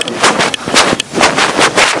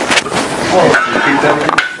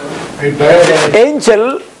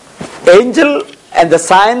 Angel and the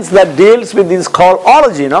science that deals with this called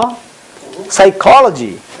ology,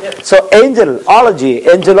 psychology. So angelology.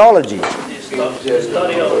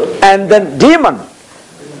 And then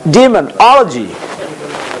demonology.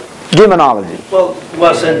 Well,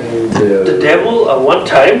 wasn't the devil at one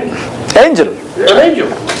time angel? An angel.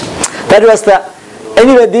 That was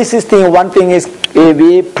anyway, this is one thing is,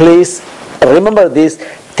 we please remember this.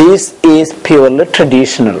 This is purely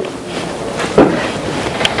traditional.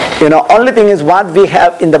 Only thing is what we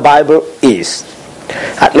have in the Bible is,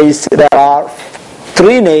 at least there are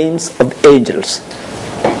 3 names of angels.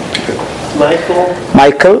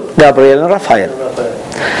 Michael, Gabriel, and Raphael.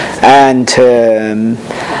 And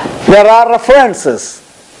there are references,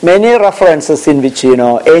 many references in which,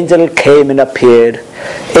 angel came and appeared.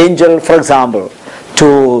 Angel, for example,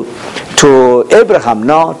 to Abraham,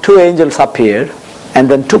 2 angels appeared and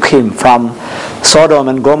then took him from Sodom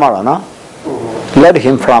and Gomorrah, led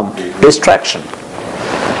him from destruction.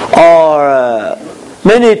 Or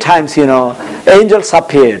many times, angels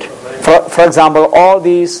appeared. For example, all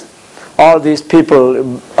these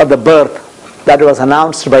people at the birth, that was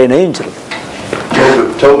announced by an angel.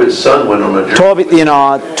 Tobit's son went on a trip.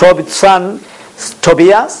 Tobit's son,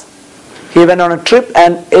 Tobias, he went on a trip,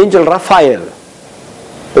 and angel Raphael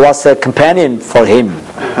was a companion for him.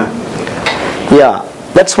 Yeah,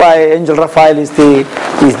 that's why angel Raphael is the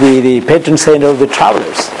patron saint of the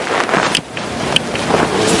travelers.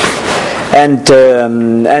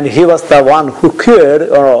 And he was the one who cured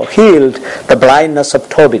or healed the blindness of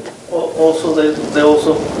Tobit. Also, they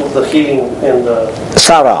also the healing in the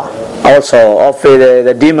Sarah, also of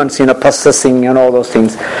the demons, possessing and all those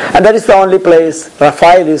things. And that is the only place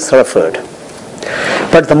Raphael is referred.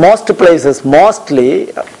 But the most places,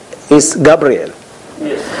 mostly, is Gabriel.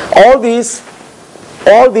 Yes.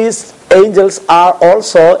 All these angels are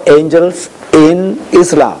also angels in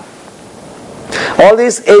Islam. All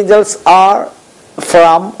these angels are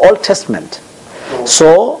from Old Testament.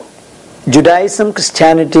 So Judaism,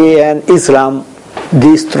 Christianity, and Islam,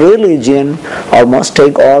 these 3 religions almost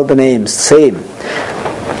take all the names same.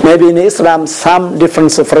 Maybe in Islam some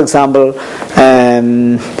difference. For example,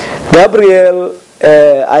 Gabriel,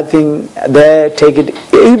 I think they take it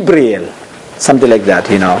Gabriel, something like that,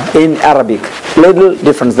 in Arabic. Little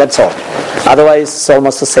difference, that's all. Otherwise, it's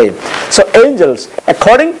almost the same. So angels,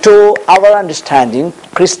 according to our understanding,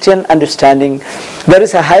 Christian understanding, there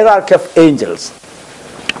is a hierarchy of angels.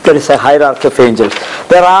 There is a hierarchy of angels.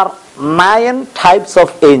 There are 9 types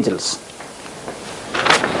of angels.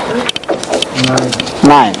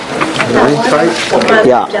 9.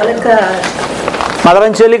 Yeah. Mother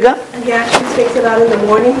Angelica? Yeah, she speaks about in the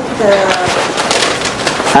morning.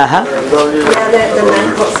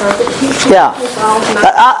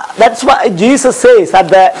 That's why Jesus says at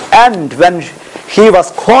the end, when he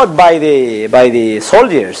was caught by the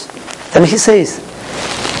soldiers, then he says,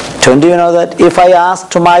 do you know that if I ask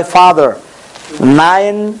to my Father,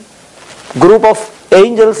 9 group of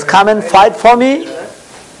angels come and fight for me,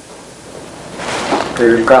 they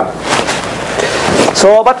will come.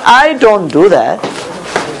 So, but I don't do that.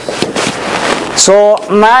 So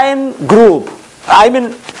 9 group,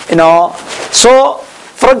 so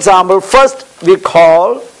for example, first we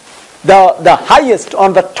call the highest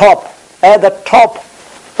on the top, at the top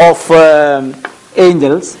of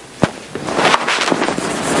angels.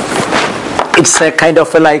 It's a kind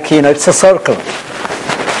of it's a circle.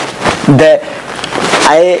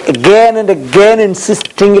 I again and again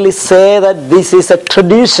insistingly say that this is a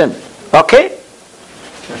tradition, okay?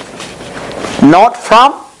 Not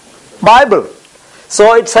from Bible.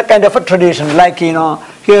 So it's a kind of a tradition,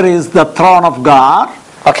 here is the throne of God,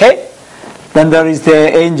 okay? Then there is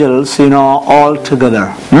the angels, all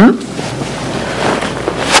together.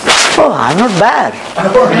 Oh, I'm not bad.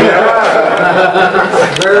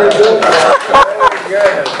 Very good.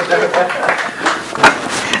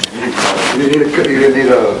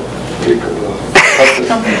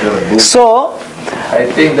 So, I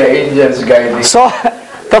think the angels guiding. so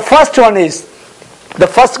the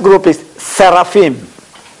first group is seraphim.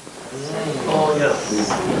 Oh, yeah.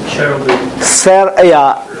 Cherubim.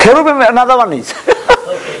 Cherubim, another one is.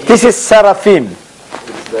 This is seraphim.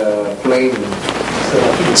 The plane.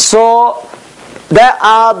 So, they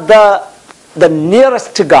are the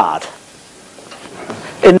nearest to God.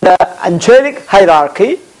 In the angelic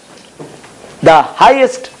hierarchy, the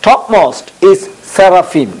highest, topmost is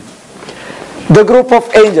seraphim. The group of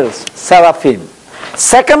angels, seraphim.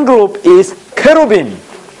 Second group is cherubim.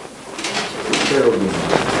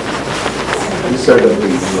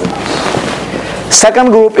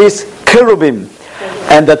 Second group is cherubim.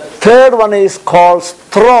 And the third one is called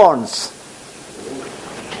thrones.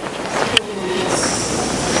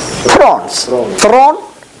 Thrones. Throne?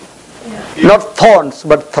 Not thorns,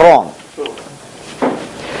 but throne.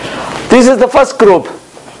 This is the first group.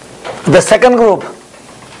 The second group,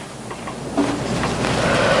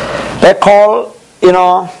 they call,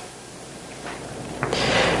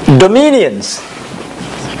 dominions.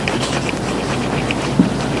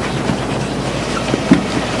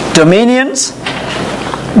 Dominions,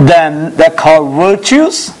 then they call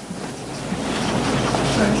virtues,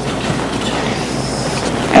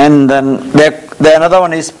 and then the another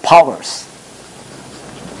one is powers.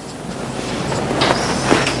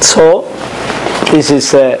 So this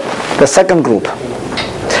is the second group.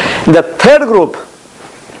 The third group,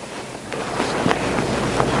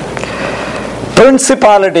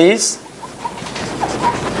 principalities,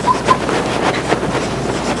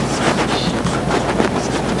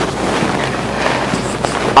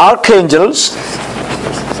 archangels,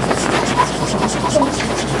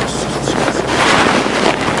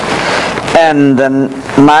 and then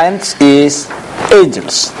ninth is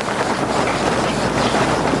angels.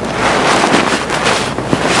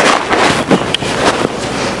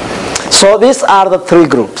 So these are the three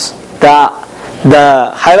groups.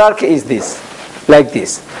 The hierarchy is this, like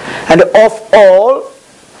this. And of all,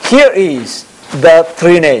 here is the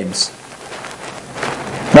three names.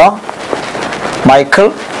 No?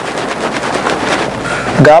 Michael,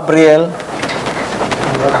 Gabriel,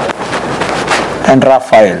 and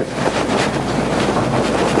Raphael.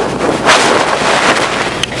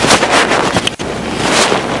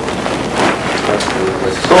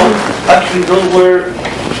 So actually those were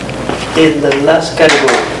in the last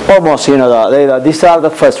category. Almost, these are the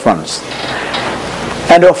first ones.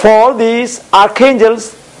 And of all these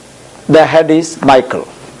archangels, the head is Michael,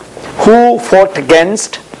 who fought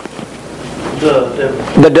against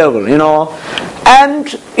the devil,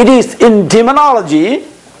 And it is in demonology,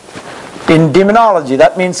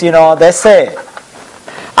 that means, they say,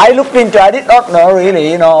 I did not know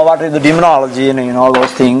really, what is the demonology, and all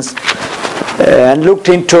those things, and looked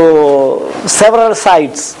into several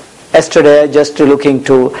sites yesterday, just looking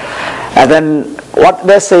to, and then what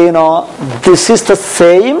they say, this is the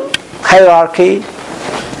same hierarchy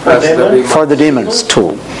for the demons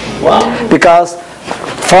too. Wow. Because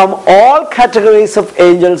from all categories of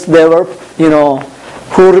angels, they were,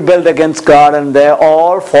 who rebelled against God, and they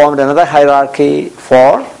all formed another hierarchy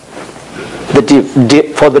for the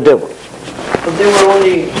devil. But they were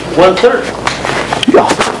only 1/3. Yeah,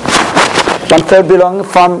 1/3 belonging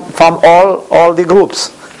from all the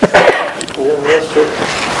groups. Yes, sir.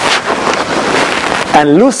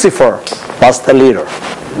 And Lucifer was the leader.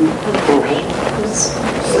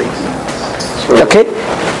 Okay?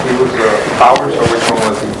 He was Powers, or which one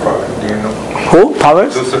was he from? Do you know? Who?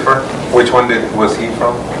 Powers? Lucifer. Which one was he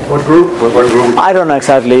from? What group? What group? I don't know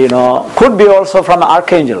exactly, Could be also from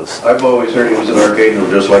archangels. I've always heard he was an archangel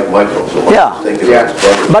just like Michael, so Yeah. I'm thinking that's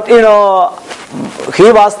brother. But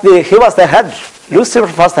he was the head. Lucifer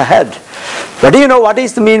was the head. But do you know what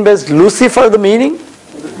is the meaning by Lucifer, the meaning?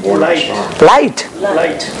 Light. Light.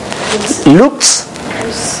 Light. Lux.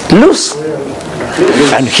 Luz.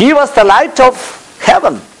 And he was the light of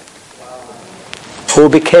heaven, who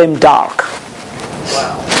became dark.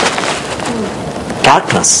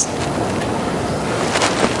 Darkness.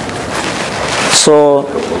 So,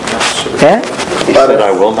 He said,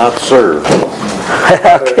 I will not serve.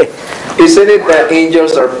 okay. Isn't it that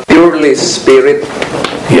angels are purely spirit?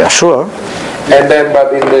 Yeah, sure. And then,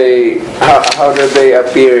 but in the how do they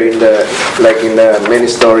appear in the many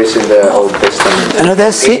stories in the Old Testament?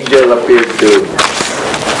 Angel appeared to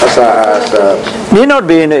as a May not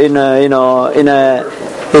be in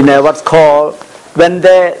a what's called when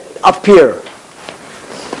they appear.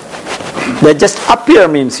 They just appear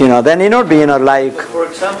means, then be, like... For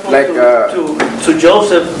example, Like, to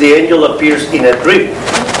Joseph, the angel appears in a dream.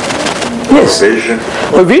 Yes. Vision.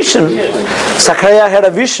 A vision. Zachariah had a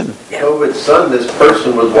vision. Tobit's son, this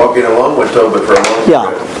person was walking along with Tobit for a long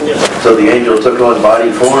time. Yeah. So the angel took on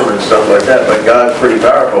body form and stuff like that, but God's pretty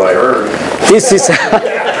powerful, I heard. This is,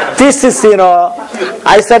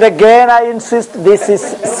 I said again, I insist, this is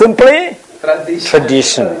simply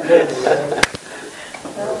tradition.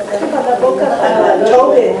 In the book of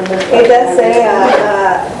Tobit, it does say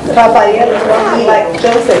Raphael is walking like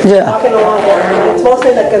Joseph, walking along there. It's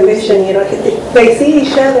mostly like a vision, they see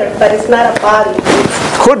each other, but it's not a body.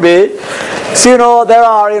 Could be. So, there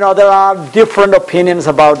are different opinions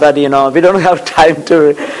about that, We don't have time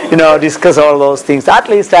to, discuss all those things. At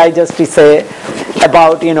least I just say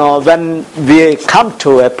about, when we come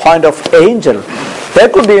to a point of angel, there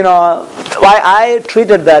could be, why I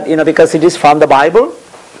treated that, because it is from the Bible.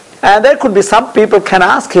 And there could be some people can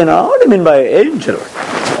ask, what do you mean by angel?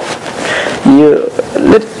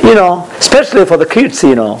 Especially for the kids,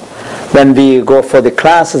 when we go for the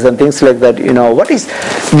classes and things like that, what is,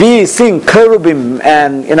 we sing cherubim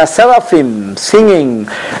and, seraphim singing,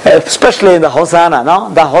 especially in the Hosanna,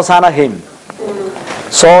 the Hosanna hymn.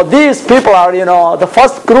 So these people are, the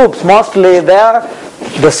first groups, mostly they are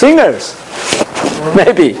the singers,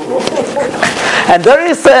 maybe. And there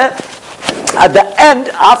is at the end,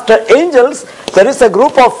 after angels, there is a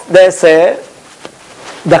group of, they say,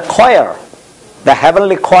 the choir, the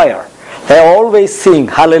heavenly choir. They always sing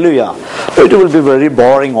hallelujah. It will be very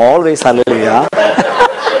boring, always hallelujah. Really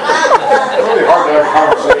hard to have a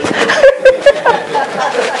conversation.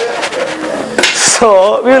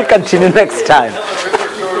 So we will continue next time.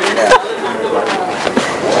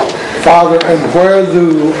 Father, and where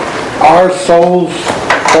do our souls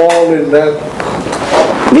fall in that?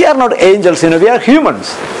 We are not angels, we are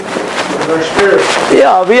humans.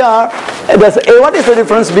 Yeah, we are. What is the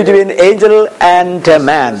difference between angel and a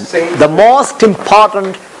man? The most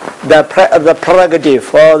important, the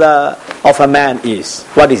prerogative of a man is,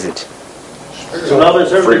 what is it?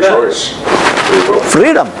 Free choice.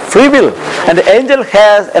 Freedom, free will. And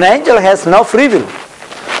an angel has no free will.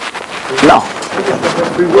 No.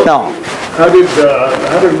 How did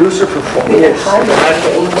Lucifer fall?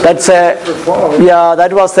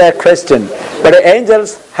 That was a question. But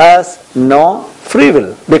angels has no free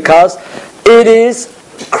will because it is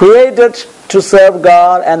created to serve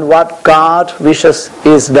God, and what God wishes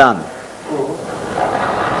is done.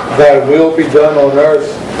 Thy will be done on earth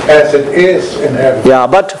as it is in heaven. Yeah,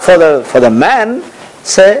 but for the man,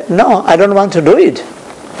 say no, I don't want to do it.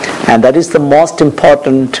 And that is the most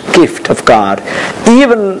important gift of God.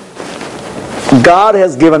 Even God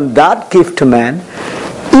has given that gift to man.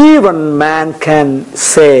 Even man can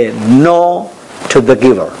say no to the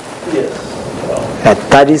giver. Yes. And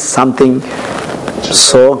that is something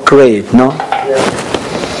so great, no?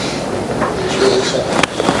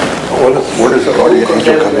 Where does the guardian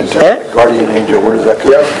angel come into? Guardian angel, where does that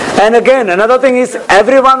come in? And again, another thing is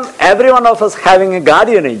everyone of us having a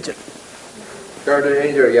guardian angel. Guardian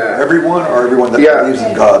angel, yeah. Everyone or everyone that believes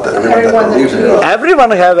in God? Everyone that believes in God.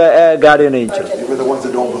 Everyone have a guardian angel. Even the ones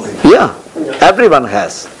that don't believe. Yeah, everyone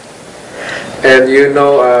has. And you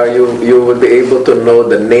will be able to know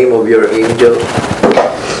the name of your angel.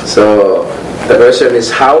 So the question is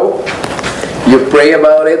how you pray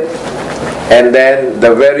about it, and then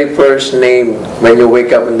the very first name when you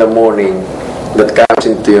wake up in the morning that comes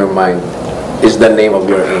into your mind is the name of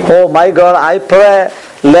your angel. Oh my God, I pray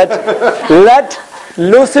let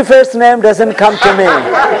Lucifer's name doesn't come to me.